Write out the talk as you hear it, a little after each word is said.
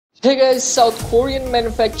Hey guys, South Korean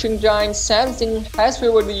manufacturing giant Samsung has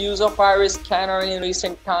favored the use of iris scanner in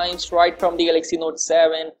recent times. Right from the Galaxy Note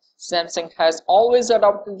 7, Samsung has always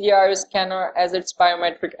adopted the iris scanner as its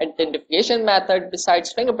biometric identification method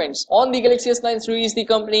besides fingerprints. On the Galaxy S9 series, the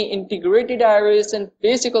company integrated iris and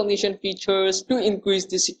face recognition features to increase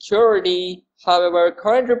the security. However,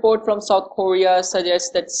 current report from South Korea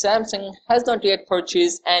suggests that Samsung has not yet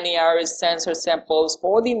purchased any iris sensor samples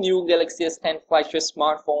for the new Galaxy S10 flagship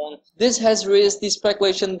smartphone. This has raised the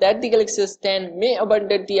speculation that the Galaxy S10 may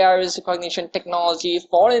abandon the iris recognition technology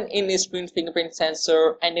for an in-screen fingerprint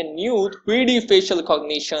sensor and a new 3D facial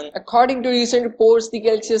recognition. According to recent reports, the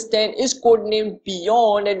Galaxy S10 is codenamed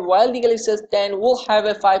Beyond, and while the Galaxy S10 will have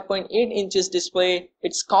a 5.8 inches display,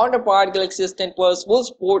 its counterpart Galaxy S10 Plus will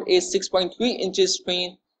sport a 6.3 inches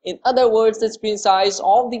screen. In other words, the screen size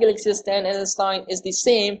of the Galaxy S10 and S9 is the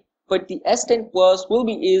same, but the S10 Plus will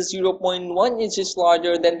be a 0.1 inches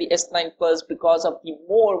larger than the S9 Plus because of the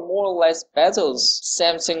more or less bezels.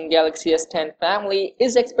 Samsung Galaxy S10 family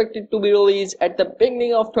is expected to be released at the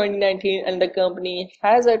beginning of 2019, and the company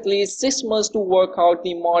has at least 6 months to work out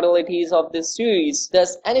the modalities of this series.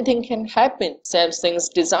 Thus, anything can happen. Samsung's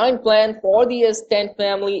design plan for the S10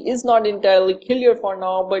 family is not entirely clear for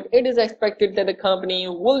now, but it is expected that the company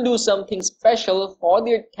will do something special for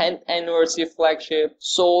their 10th anniversary flagship.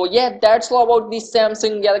 So yeah, that's all about the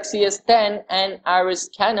Samsung Galaxy S10 and iris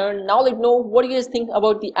scanner. Now let me know what you guys think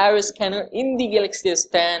about the iris scanner in the Galaxy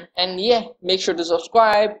S10, and yeah, make sure to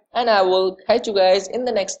subscribe, and I will catch you guys in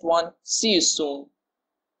the next one. See you soon.